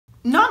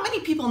Not many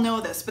people know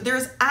this, but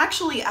there's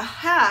actually a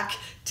hack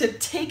to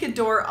take a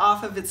door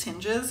off of its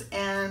hinges,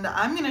 and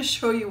I'm going to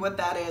show you what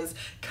that is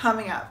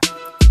coming up.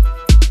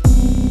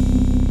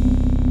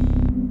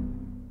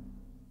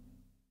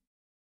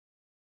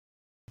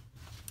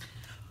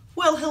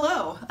 Well,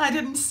 hello, I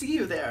didn't see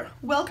you there.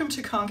 Welcome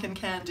to Conk and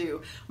Can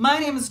Do. My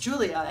name is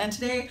Julia, and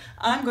today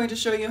I'm going to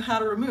show you how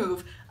to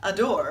remove a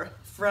door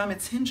from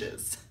its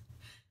hinges.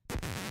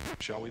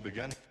 Shall we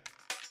begin?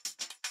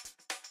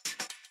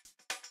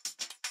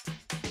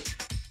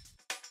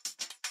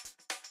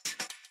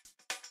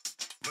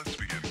 Let's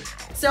begin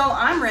now. So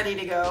I'm ready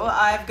to go.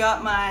 I've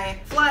got my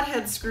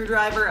flathead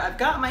screwdriver, I've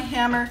got my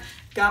hammer,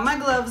 got my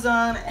gloves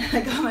on, and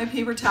I got my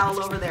paper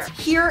towel over there.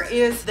 Here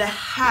is the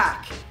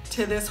hack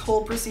to this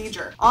whole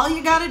procedure. All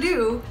you gotta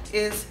do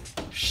is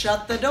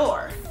shut the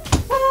door.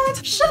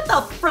 What? Shut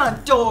the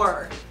front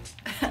door.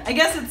 I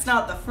guess it's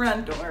not the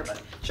front door,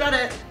 but shut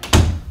it.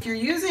 If you're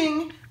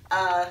using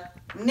a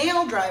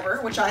nail driver,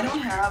 which I don't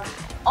have,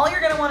 all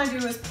you're gonna wanna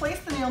do is place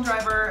the nail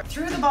driver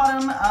through the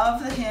bottom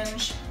of the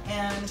hinge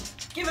and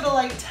give it a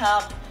light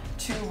tap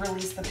to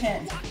release the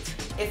pin.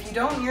 If you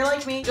don't, you're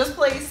like me, just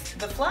place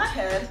the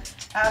flathead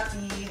at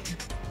the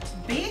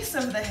base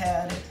of the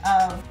head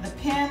of the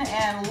pin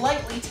and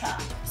lightly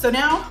tap. So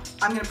now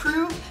I'm gonna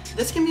prove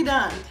this can be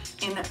done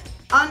in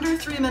under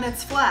 3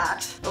 minutes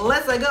flat.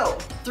 Let's go.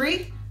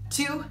 3,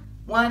 2,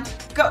 1,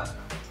 go.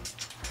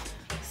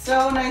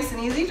 So nice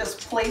and easy,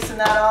 just placing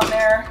that on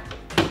there,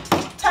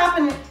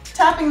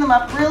 tapping them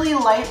up really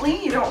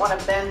lightly. You don't want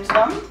to bend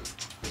them.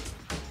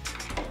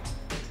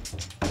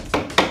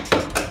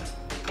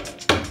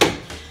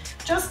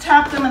 Just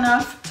tap them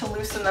enough to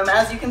loosen them.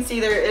 As you can see,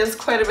 there is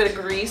quite a bit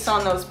of grease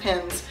on those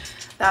pins.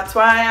 That's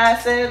why I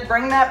said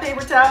bring that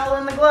paper towel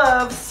and the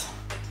gloves.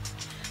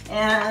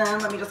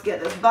 And let me just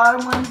get this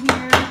bottom one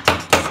here.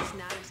 This is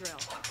not a drill.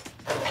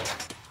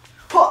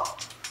 Whoa.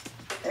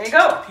 There you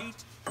go.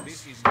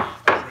 This is not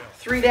a drill.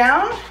 3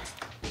 down,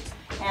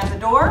 and the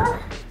door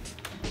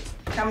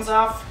comes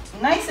off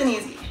nice and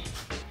easy.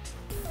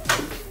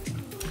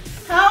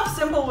 How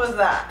simple was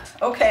that?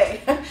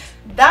 Okay,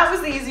 that was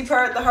the easy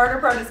part. The harder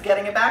part is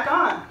getting it back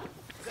on.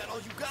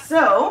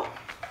 So,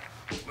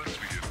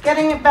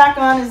 getting it back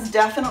on is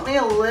definitely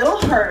a little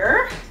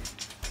harder.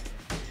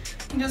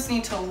 You just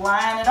need to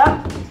line it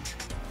up.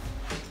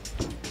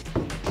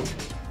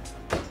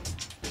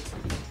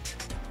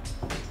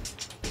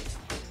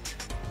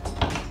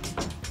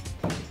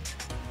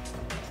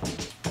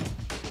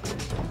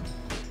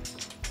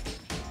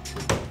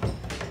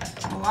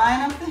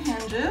 Line up the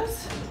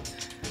hinges.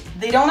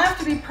 They don't have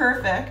to be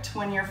perfect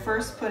when you're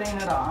first putting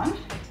it on.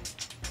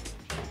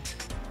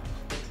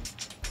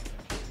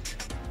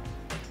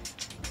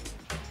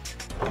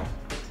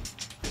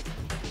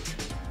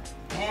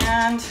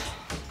 And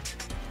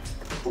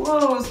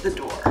close the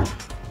door.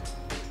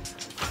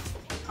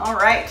 All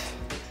right,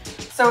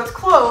 so it's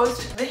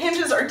closed. The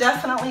hinges are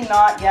definitely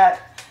not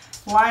yet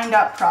lined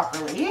up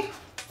properly.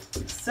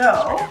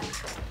 So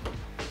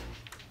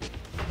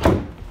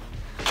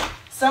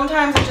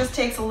sometimes it just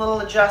takes a little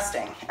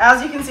adjusting.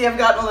 As you can see, I've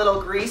gotten a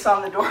little grease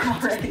on the door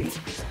already.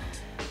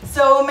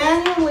 So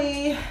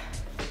manually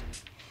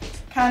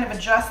kind of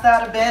adjust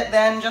that a bit,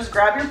 then just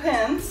grab your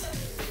pins.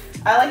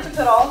 I like to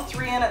put all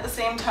 3 in at the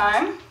same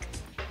time.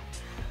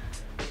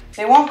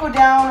 They won't go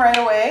down right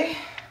away,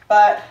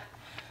 but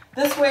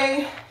this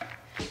way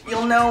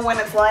you'll know when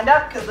it's lined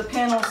up because the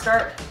pin will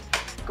start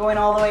going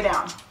all the way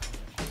down.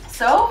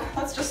 So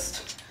let's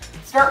just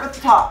start with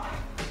the top.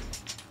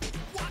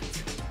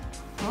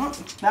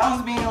 That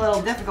one's being a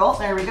little difficult.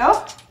 There we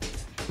go.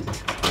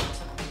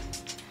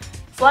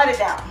 Slide it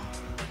down.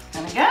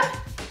 And again,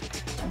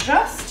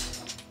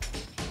 adjust.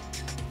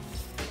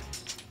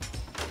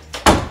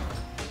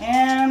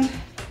 And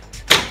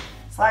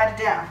slide it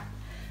down.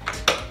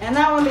 And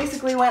that one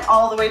basically went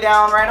all the way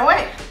down right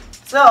away.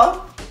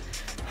 So,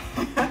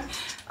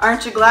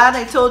 aren't you glad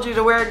I told you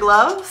to wear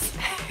gloves?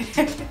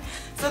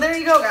 So there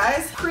you go,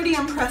 guys. Pretty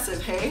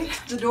impressive, hey?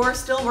 The door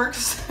still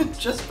works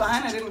just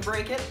fine. I didn't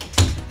break it.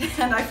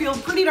 And I feel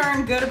pretty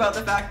darn good about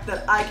the fact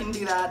that I can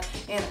do that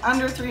in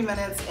under 3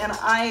 minutes, and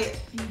I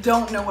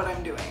don't know what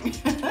I'm doing.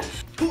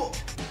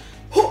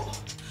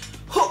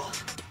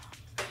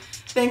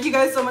 Thank you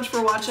guys so much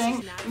for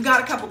watching. We've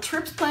got a couple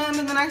trips planned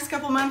in the next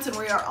couple months, and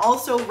we are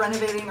also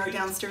renovating our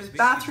downstairs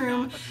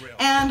bathroom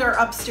and our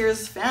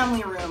upstairs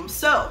family room.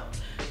 So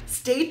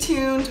stay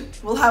tuned.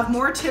 We'll have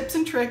more tips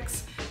and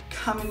tricks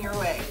coming your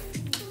way.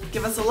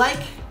 Give us a like,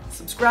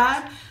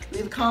 subscribe,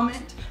 leave a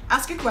comment,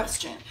 ask a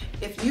question.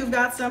 If you've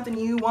got something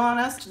you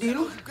want us to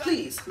do,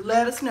 please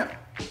let us know.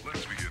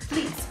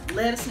 Please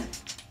let us know.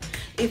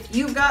 If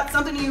you've got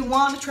something you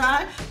want to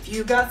try, if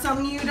you've got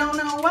something you don't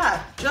know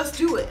what, just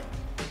do it.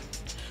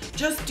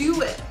 Just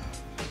do it.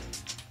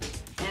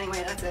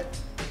 Anyway, that's it.